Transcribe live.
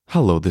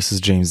Hello, this is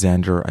James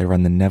Zander. I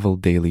run the Neville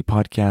Daily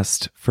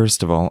podcast.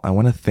 First of all, I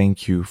want to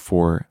thank you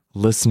for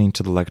listening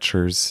to the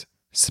lectures,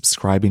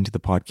 subscribing to the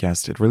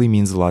podcast. It really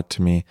means a lot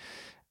to me.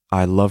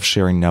 I love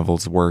sharing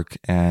Neville's work,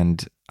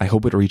 and I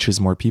hope it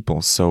reaches more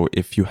people. So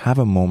if you have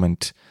a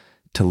moment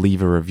to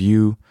leave a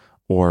review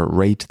or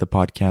rate the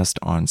podcast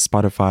on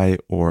Spotify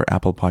or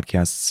Apple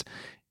Podcasts,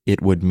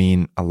 it would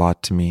mean a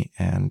lot to me,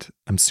 and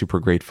I'm super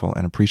grateful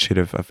and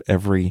appreciative of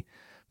every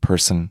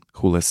person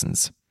who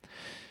listens.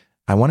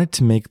 I wanted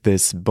to make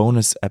this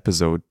bonus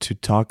episode to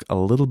talk a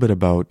little bit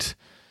about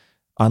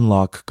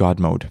Unlock God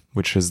Mode,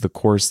 which is the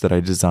course that I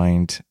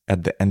designed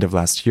at the end of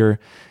last year.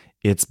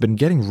 It's been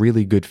getting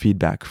really good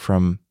feedback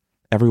from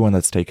everyone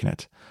that's taken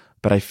it,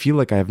 but I feel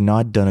like I have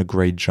not done a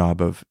great job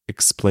of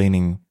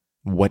explaining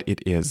what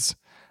it is.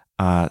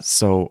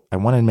 So I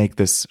want to make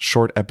this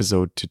short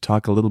episode to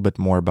talk a little bit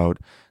more about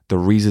the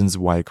reasons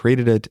why I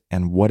created it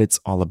and what it's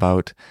all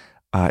about.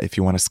 If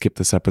you want to skip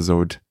this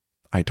episode,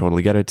 I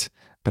totally get it.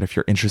 But if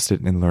you're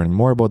interested in learning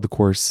more about the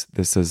course,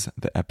 this is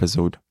the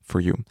episode for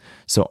you.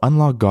 So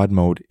Unlock God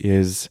Mode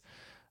is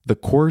the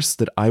course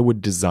that I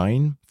would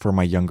design for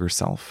my younger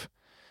self.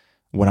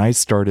 When I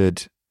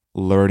started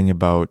learning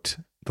about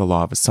the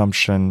law of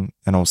assumption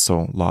and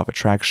also law of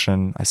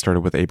attraction, I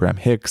started with Abraham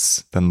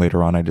Hicks. Then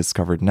later on, I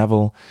discovered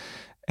Neville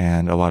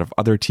and a lot of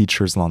other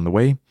teachers along the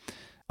way.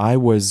 I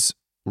was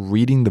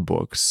reading the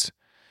books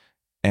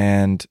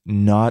and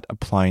not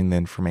applying the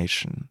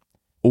information.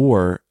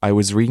 Or I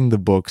was reading the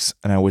books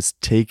and I was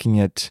taking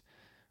it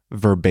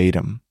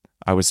verbatim.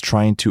 I was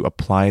trying to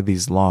apply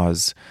these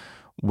laws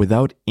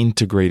without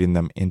integrating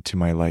them into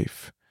my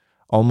life.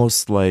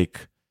 Almost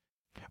like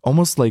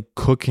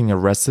cooking a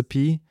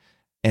recipe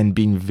and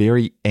being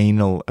very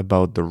anal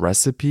about the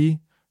recipe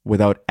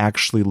without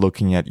actually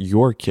looking at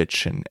your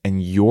kitchen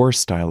and your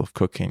style of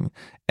cooking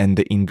and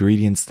the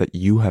ingredients that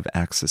you have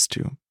access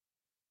to.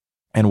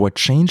 And what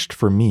changed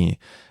for me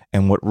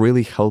and what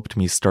really helped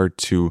me start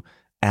to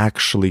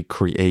actually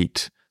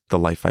create the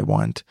life I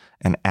want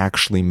and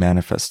actually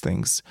manifest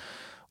things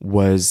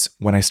was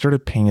when I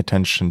started paying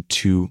attention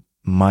to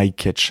my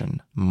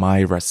kitchen,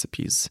 my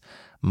recipes,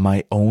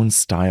 my own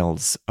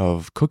styles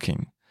of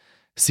cooking.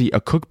 See, a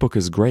cookbook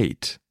is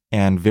great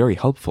and very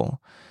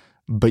helpful,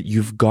 but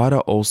you've got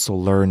to also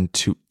learn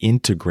to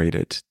integrate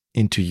it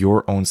into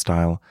your own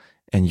style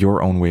and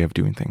your own way of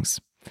doing things.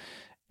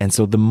 And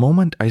so the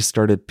moment I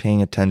started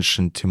paying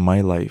attention to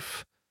my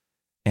life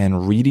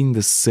and reading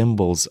the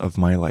symbols of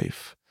my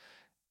life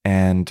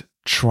and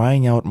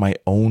trying out my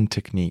own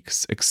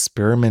techniques,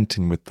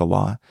 experimenting with the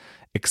law,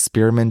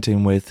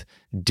 experimenting with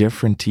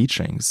different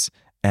teachings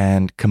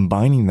and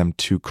combining them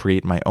to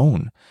create my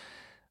own,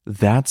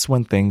 that's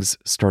when things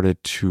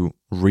started to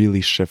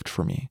really shift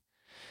for me.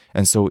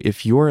 And so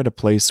if you're at a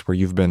place where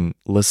you've been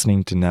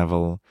listening to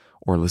Neville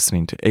or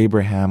listening to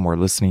Abraham or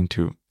listening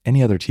to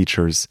any other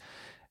teachers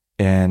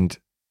and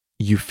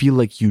you feel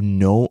like you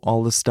know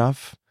all the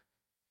stuff,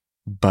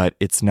 but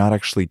it's not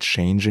actually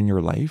changing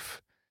your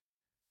life,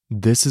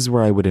 this is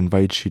where I would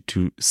invite you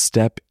to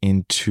step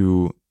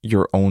into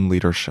your own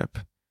leadership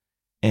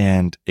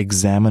and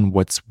examine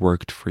what's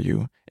worked for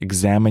you.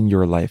 Examine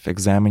your life,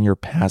 examine your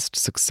past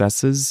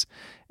successes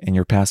and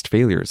your past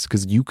failures,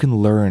 because you can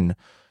learn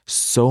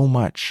so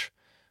much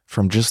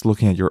from just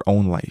looking at your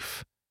own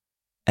life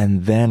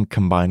and then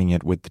combining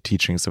it with the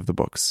teachings of the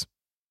books.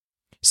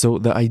 So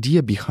the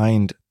idea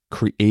behind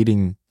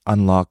creating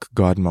Unlock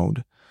God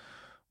Mode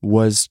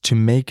was to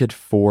make it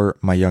for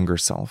my younger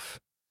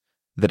self.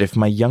 That if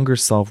my younger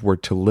self were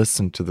to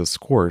listen to this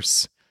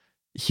course,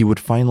 he would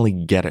finally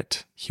get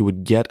it. He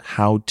would get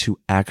how to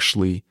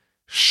actually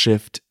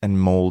shift and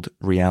mold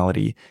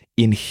reality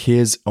in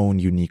his own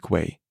unique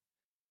way.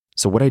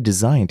 So what I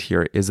designed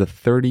here is a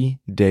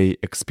 30-day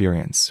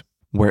experience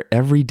where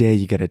every day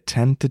you get a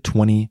 10 to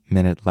 20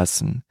 minute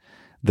lesson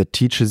that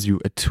teaches you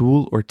a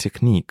tool or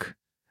technique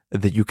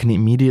that you can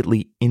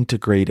immediately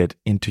integrate it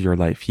into your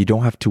life. You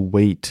don't have to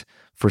wait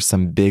for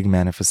some big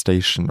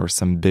manifestation or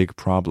some big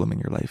problem in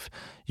your life.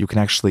 You can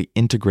actually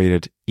integrate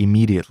it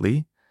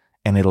immediately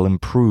and it'll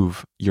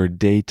improve your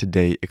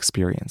day-to-day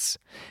experience.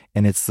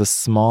 And it's the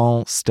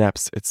small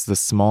steps, it's the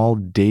small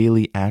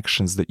daily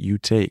actions that you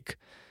take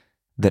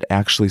that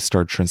actually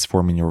start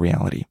transforming your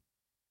reality.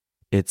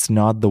 It's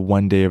not the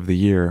one day of the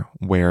year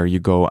where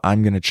you go,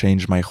 I'm going to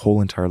change my whole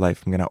entire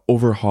life. I'm going to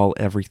overhaul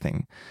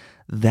everything.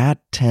 That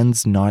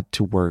tends not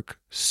to work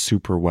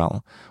super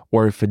well.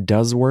 Or if it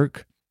does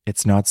work,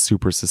 it's not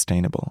super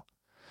sustainable.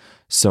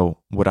 So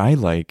what I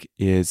like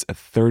is a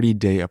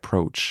 30-day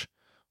approach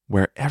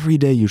where every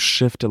day you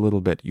shift a little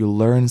bit, you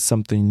learn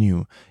something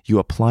new, you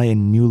apply a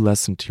new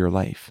lesson to your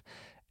life.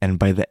 And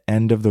by the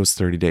end of those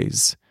 30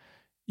 days,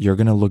 you're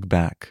going to look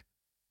back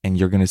and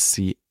you're going to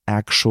see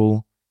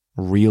actual,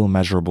 real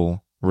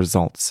measurable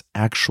results,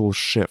 actual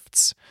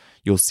shifts.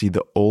 You'll see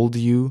the old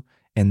you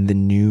and the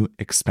new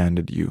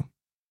expanded you.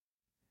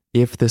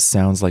 If this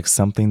sounds like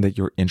something that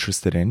you're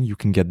interested in, you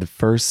can get the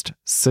first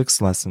 6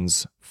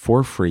 lessons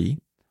for free,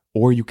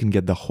 or you can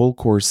get the whole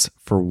course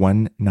for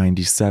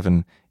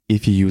 $197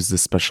 if you use the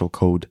special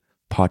code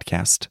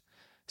podcast.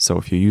 So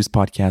if you use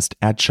podcast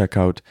at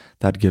checkout,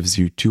 that gives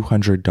you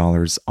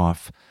 $200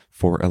 off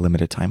for a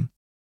limited time.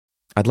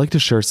 I'd like to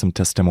share some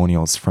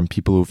testimonials from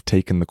people who've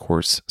taken the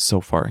course so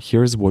far.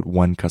 Here's what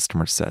one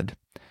customer said.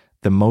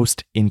 The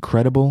most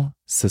incredible,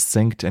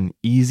 succinct, and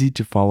easy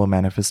to follow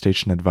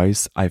manifestation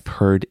advice I've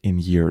heard in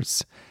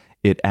years.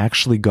 It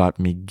actually got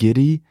me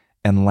giddy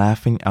and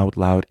laughing out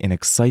loud in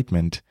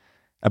excitement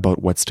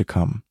about what's to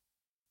come.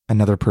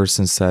 Another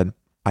person said,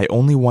 I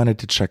only wanted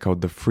to check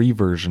out the free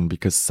version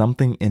because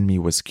something in me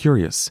was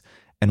curious,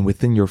 and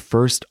within your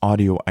first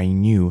audio, I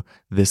knew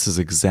this is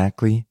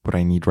exactly what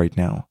I need right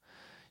now.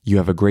 You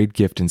have a great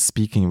gift in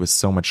speaking with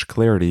so much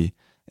clarity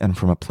and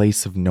from a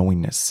place of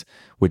knowingness,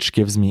 which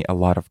gives me a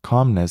lot of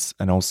calmness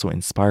and also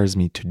inspires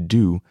me to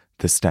do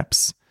the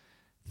steps.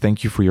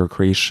 Thank you for your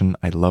creation.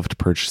 I loved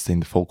purchasing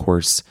the full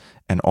course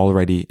and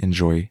already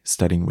enjoy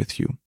studying with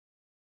you.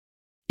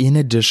 In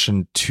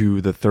addition to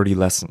the 30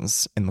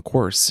 lessons in the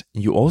course,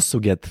 you also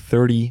get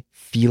 30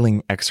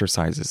 feeling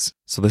exercises.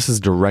 So this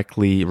is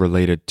directly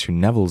related to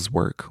Neville's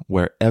work,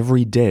 where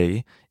every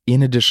day,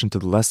 in addition to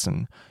the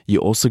lesson, you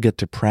also get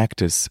to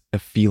practice a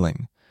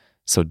feeling.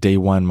 So day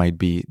 1 might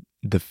be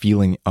the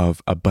feeling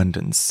of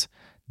abundance.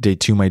 Day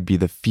 2 might be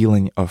the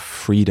feeling of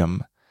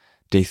freedom.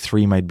 Day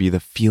 3 might be the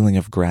feeling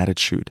of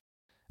gratitude.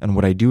 And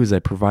what I do is I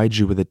provide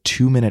you with a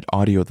 2-minute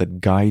audio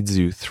that guides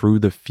you through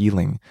the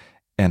feeling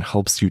and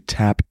helps you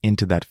tap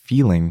into that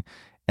feeling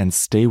and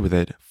stay with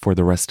it for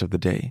the rest of the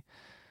day.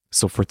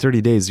 So for 30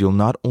 days, you'll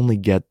not only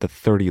get the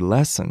 30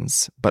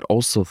 lessons, but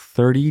also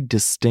 30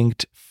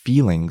 distinct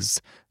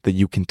feelings that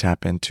you can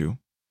tap into.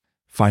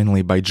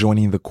 Finally, by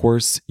joining the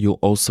course, you'll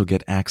also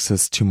get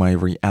access to my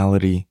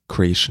Reality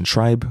Creation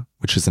Tribe,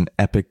 which is an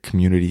epic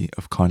community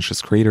of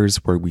conscious creators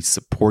where we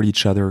support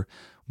each other,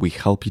 we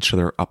help each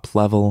other up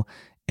level,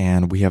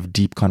 and we have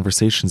deep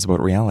conversations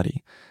about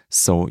reality.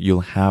 So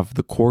you'll have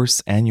the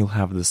course and you'll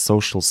have the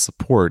social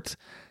support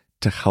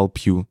to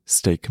help you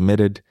stay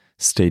committed,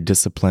 stay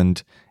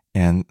disciplined,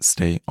 and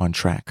stay on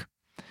track.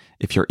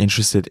 If you're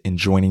interested in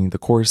joining the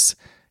course,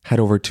 head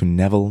over to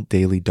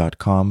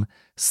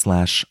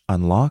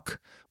nevilledaily.com/unlock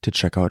to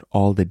check out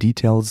all the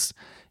details.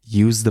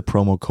 Use the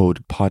promo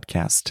code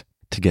podcast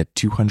to get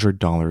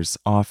 $200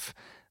 off.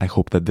 I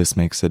hope that this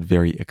makes it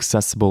very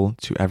accessible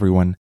to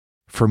everyone.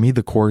 For me,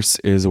 the course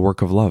is a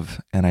work of love,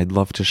 and I'd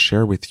love to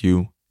share with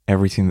you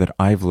everything that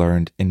I've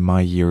learned in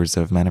my years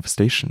of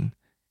manifestation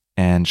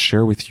and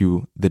share with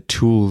you the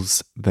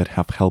tools that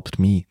have helped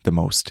me the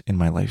most in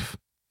my life.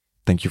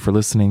 Thank you for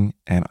listening,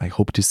 and I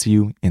hope to see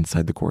you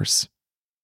inside the course.